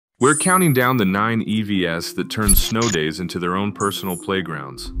We're counting down the 9 EVs that turn snow days into their own personal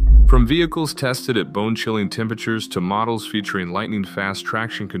playgrounds. From vehicles tested at bone-chilling temperatures to models featuring lightning-fast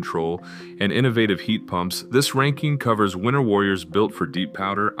traction control and innovative heat pumps, this ranking covers winter warriors built for deep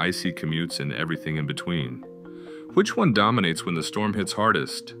powder, icy commutes, and everything in between. Which one dominates when the storm hits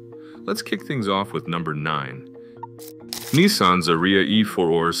hardest? Let's kick things off with number 9. Nissan's Ariya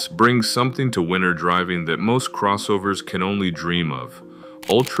e-4 brings something to winter driving that most crossovers can only dream of: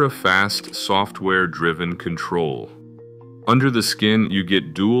 ultra-fast, software-driven control. Under the skin, you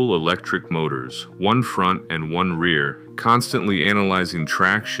get dual electric motors, one front and one rear, constantly analyzing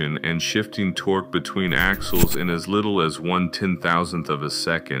traction and shifting torque between axles in as little as 1/10,000th of a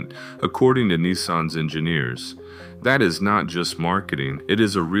second, according to Nissan's engineers. That is not just marketing, it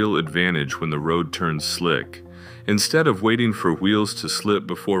is a real advantage when the road turns slick. Instead of waiting for wheels to slip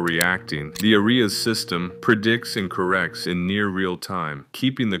before reacting, the Ariya's system predicts and corrects in near real time,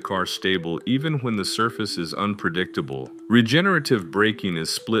 keeping the car stable even when the surface is unpredictable. Regenerative braking is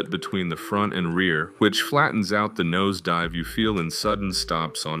split between the front and rear, which flattens out the nosedive you feel in sudden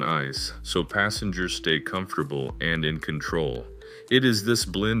stops on ice, so passengers stay comfortable and in control. It is this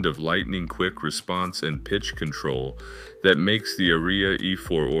blend of lightning-quick response and pitch control that makes the Ariya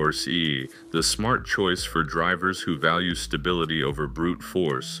e-4 the smart choice for drivers who value stability over brute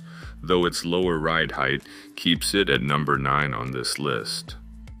force, though its lower ride height keeps it at number 9 on this list.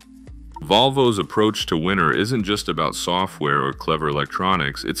 Volvo's approach to winter isn't just about software or clever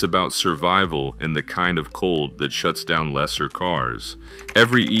electronics, it's about survival in the kind of cold that shuts down lesser cars.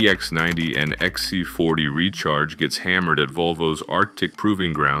 Every EX90 and XC40 recharge gets hammered at Volvo's Arctic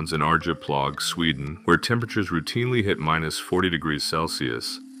Proving Grounds in Arjeplog, Sweden, where temperatures routinely hit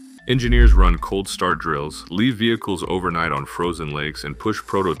 -40°C. Engineers run cold start drills, leave vehicles overnight on frozen lakes, and push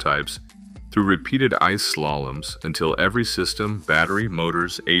prototypes through repeated ice slaloms until every system, battery,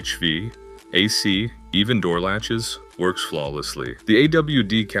 motors, HV, AC, even door latches, works flawlessly. The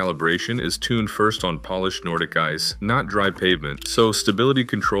AWD calibration is tuned first on polished Nordic ice, not dry pavement, so stability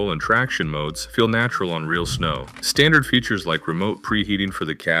control and traction modes feel natural on real snow. Standard features like remote preheating for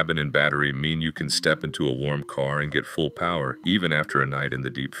the cabin and battery mean you can step into a warm car and get full power, even after a night in the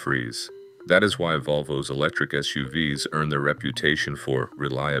deep freeze. That is why Volvo's electric SUVs earn their reputation for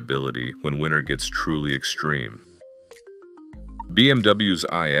reliability when winter gets truly extreme. BMW's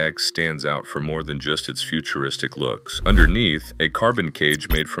iX stands out for more than just its futuristic looks. Underneath, a carbon cage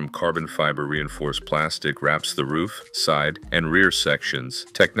made from carbon fiber reinforced plastic wraps the roof, side, and rear sections,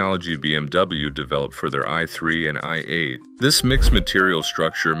 technology BMW developed for their i3 and i8. This mixed material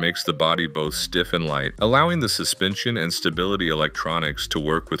structure makes the body both stiff and light, allowing the suspension and stability electronics to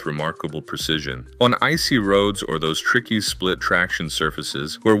work with remarkable precision. On icy roads or those tricky split traction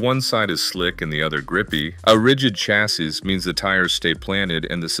surfaces, where one side is slick and the other grippy, a rigid chassis means the tires stay planted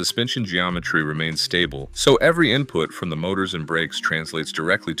and the suspension geometry remains stable, so every input from the motors and brakes translates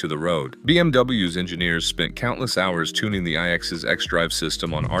directly to the road. BMW's engineers spent countless hours tuning the iX's xDrive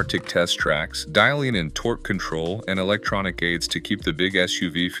system on Arctic test tracks, dialing in torque control and electronic aids to keep the big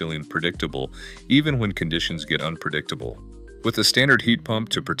SUV feeling predictable, even when conditions get unpredictable. With a standard heat pump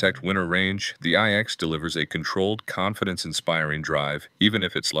to protect winter range, the iX delivers a controlled, confidence-inspiring drive, even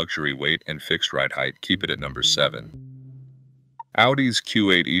if its luxury weight and fixed ride height keep it at number 7. Audi's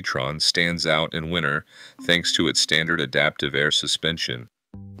Q8 e-tron stands out in winter thanks to its standard adaptive air suspension.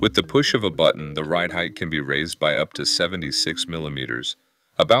 With the push of a button, the ride height can be raised by up to 76 millimeters,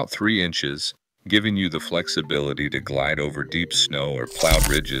 about 3 inches, giving you the flexibility to glide over deep snow or plowed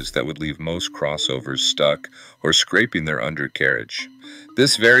ridges that would leave most crossovers stuck or scraping their undercarriage.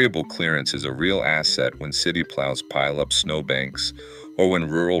 This variable clearance is a real asset when city plows pile up snowbanks or when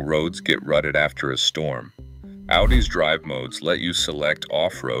rural roads get rutted after a storm. Audi's drive modes let you select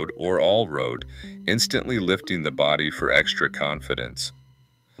off-road or all-road, instantly lifting the body for extra confidence.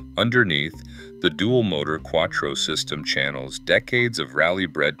 Underneath, the dual-motor Quattro system channels decades of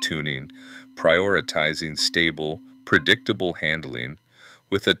rally-bred tuning, prioritizing stable, predictable handling,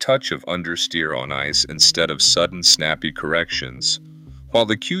 with a touch of understeer on ice instead of sudden snappy corrections. While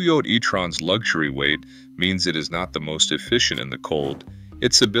the Q8 e-tron's luxury weight means it is not the most efficient in the cold,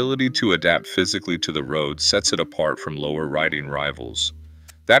 its ability to adapt physically to the road sets it apart from lower riding rivals.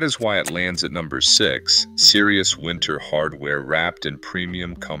 That is why it lands at number 6, serious winter hardware wrapped in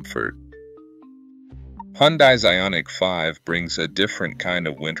premium comfort. Hyundai's Ioniq 5 brings a different kind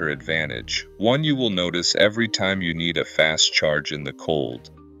of winter advantage, one you will notice every time you need a fast charge in the cold.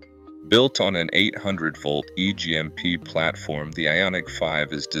 Built on an 800-volt eGMP platform, the Ioniq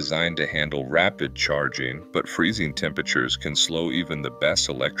 5 is designed to handle rapid charging, but freezing temperatures can slow even the best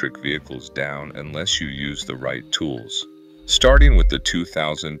electric vehicles down unless you use the right tools. Starting with the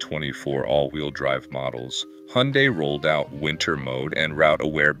 2024 all-wheel drive models, Hyundai rolled out winter mode and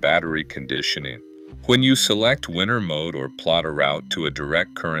route-aware battery conditioning. When you select winter mode or plot a route to a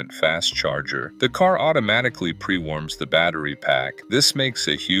direct current fast charger, the car automatically pre-warms the battery pack. This makes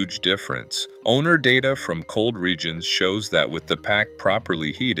a huge difference. Owner data from cold regions shows that with the pack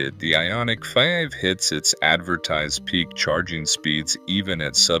properly heated, the Ioniq 5 hits its advertised peak charging speeds even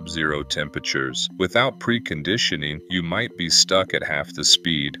at sub-zero temperatures. Without preconditioning, you might be stuck at half the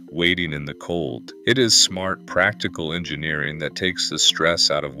speed, waiting in the cold. It is smart, practical engineering that takes the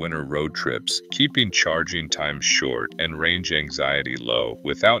stress out of winter road trips, keeping charging time short and range anxiety low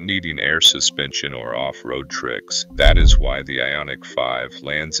without needing air suspension or off-road tricks. That is why the Ioniq 5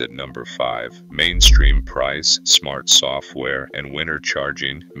 lands at number 5. Mainstream price, smart software, and winter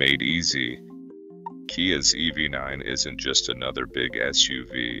charging made easy. Kia's EV9 isn't just another big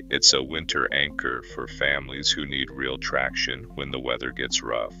SUV, it's a winter anchor for families who need real traction when the weather gets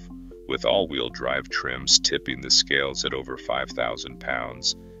rough. With all-wheel drive trims tipping the scales at over 5,000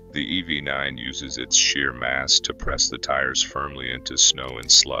 pounds, the EV9 uses its sheer mass to press the tires firmly into snow and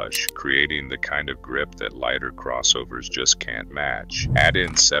slush, creating the kind of grip that lighter crossovers just can't match. Add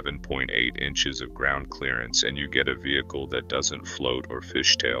in 7.8 inches of ground clearance and you get a vehicle that doesn't float or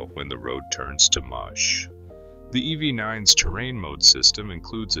fishtail when the road turns to mush. The EV9's terrain mode system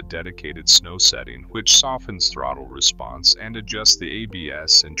includes a dedicated snow setting, which softens throttle response and adjusts the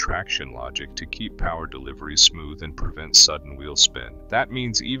ABS and traction logic to keep power delivery smooth and prevent sudden wheel spin. That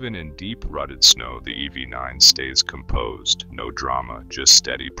means even in deep rutted snow, the EV9 stays composed. No drama, just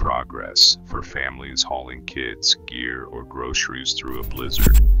steady progress for families hauling kids, gear, or groceries through a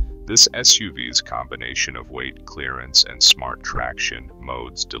blizzard. This SUV's combination of weight, clearance, and smart traction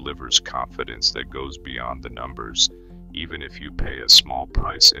modes delivers confidence that goes beyond the numbers, even if you pay a small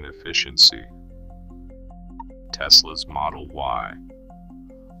price in efficiency. Tesla's Model Y.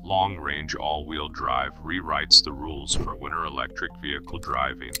 Long-range all-wheel drive rewrites the rules for winter electric vehicle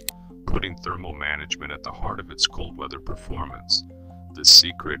driving, putting thermal management at the heart of its cold weather performance. The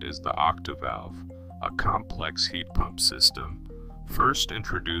secret is the Octa Valve, a complex heat pump system first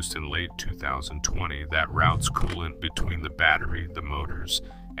introduced in late 2020 that routes coolant between the battery, the motors,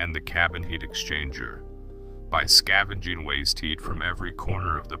 and the cabin heat exchanger. By scavenging waste heat from every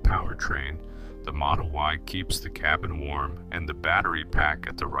corner of the powertrain, the Model Y keeps the cabin warm and the battery pack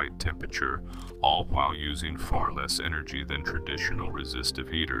at the right temperature, all while using far less energy than traditional resistive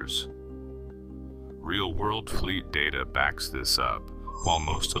heaters. Real-world fleet data backs this up. While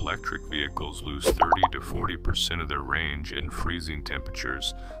most electric vehicles lose 30 to 40% of their range in freezing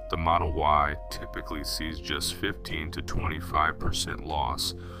temperatures, the Model Y typically sees just 15 to 25%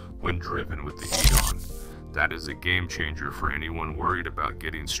 loss when driven with the heat on. That is a game changer for anyone worried about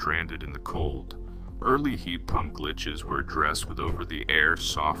getting stranded in the cold. Early heat pump glitches were addressed with over-the-air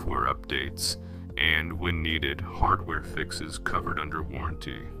software updates and, when needed, hardware fixes covered under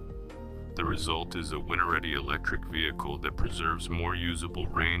warranty. The result is a winter-ready electric vehicle that preserves more usable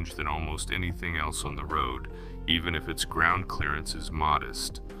range than almost anything else on the road, even if its ground clearance is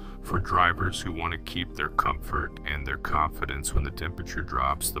modest. For drivers who want to keep their comfort and their confidence when the temperature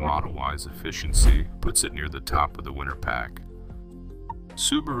drops, the Model Y's efficiency puts it near the top of the winter pack.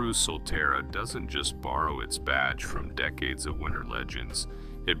 Subaru's Solterra doesn't just borrow its badge from decades of winter legends,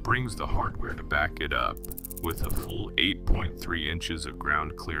 it brings the hardware to back it up. With a full 8.3 inches of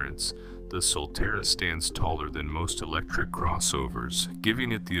ground clearance, the Solterra stands taller than most electric crossovers,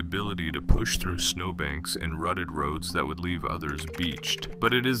 giving it the ability to push through snowbanks and rutted roads that would leave others beached.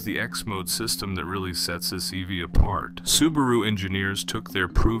 But it is the X-Mode system that really sets this EV apart. Subaru engineers took their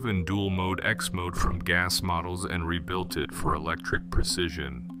proven dual-mode X-Mode from gas models and rebuilt it for electric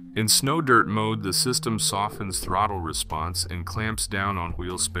precision. In snow dirt mode, the system softens throttle response and clamps down on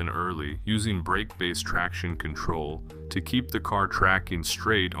wheel spin early, using brake-based traction control to keep the car tracking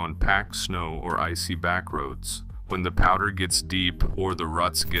straight on packed snow or icy back roads. When the powder gets deep or the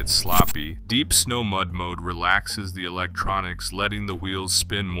ruts get sloppy, deep snow mud mode relaxes the electronics, letting the wheels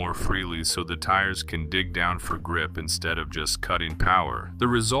spin more freely so the tires can dig down for grip instead of just cutting power. The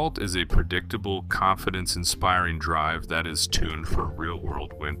result is a predictable, confidence-inspiring drive that is tuned for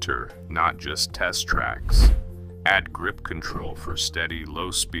real-world winter, not just test tracks. Add grip control for steady,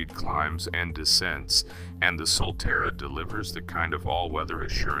 low-speed climbs and descents, and the Solterra delivers the kind of all-weather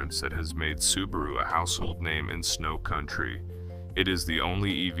assurance that has made Subaru a household name in snow country. It is the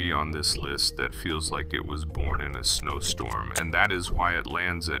only EV on this list that feels like it was born in a snowstorm, and that is why it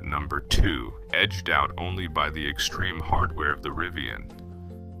lands at number 2, edged out only by the extreme hardware of the Rivian.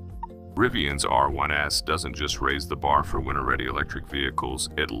 Rivian's R1S doesn't just raise the bar for winter-ready electric vehicles,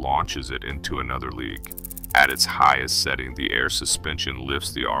 it launches it into another league. At its highest setting, the air suspension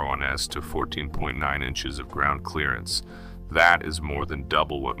lifts the R1S to 14.9 inches of ground clearance. That is more than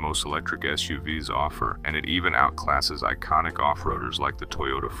double what most electric SUVs offer, and it even outclasses iconic off-roaders like the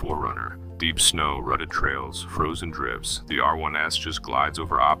Toyota 4Runner. Deep snow, rutted trails, frozen drifts, the R1S just glides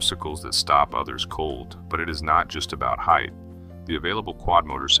over obstacles that stop others cold. But it is not just about height. The available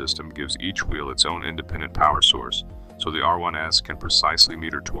quad-motor system gives each wheel its own independent power source, so the R1S can precisely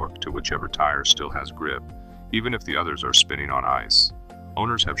meter torque to whichever tire still has grip, even if the others are spinning on ice.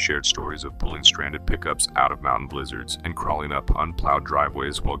 Owners have shared stories of pulling stranded pickups out of mountain blizzards and crawling up unplowed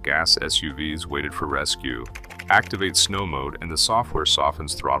driveways while gas SUVs waited for rescue. Activate snow mode and the software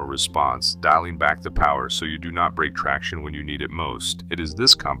softens throttle response, dialing back the power so you do not break traction when you need it most. It is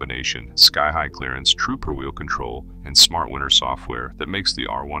this combination, sky-high clearance, true per-wheel control, and smart winter software that makes the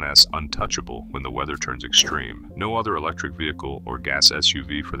R1S untouchable when the weather turns extreme. No other electric vehicle, or gas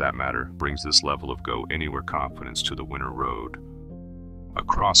SUV for that matter, brings this level of go-anywhere confidence to the winter road.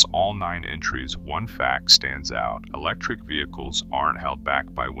 Across all 9 entries, one fact stands out. Electric vehicles aren't held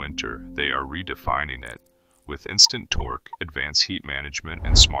back by winter, they are redefining it. With instant torque, advanced heat management,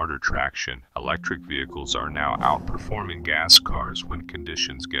 and smarter traction, electric vehicles are now outperforming gas cars when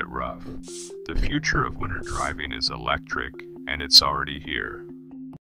conditions get rough. The future of winter driving is electric, and it's already here.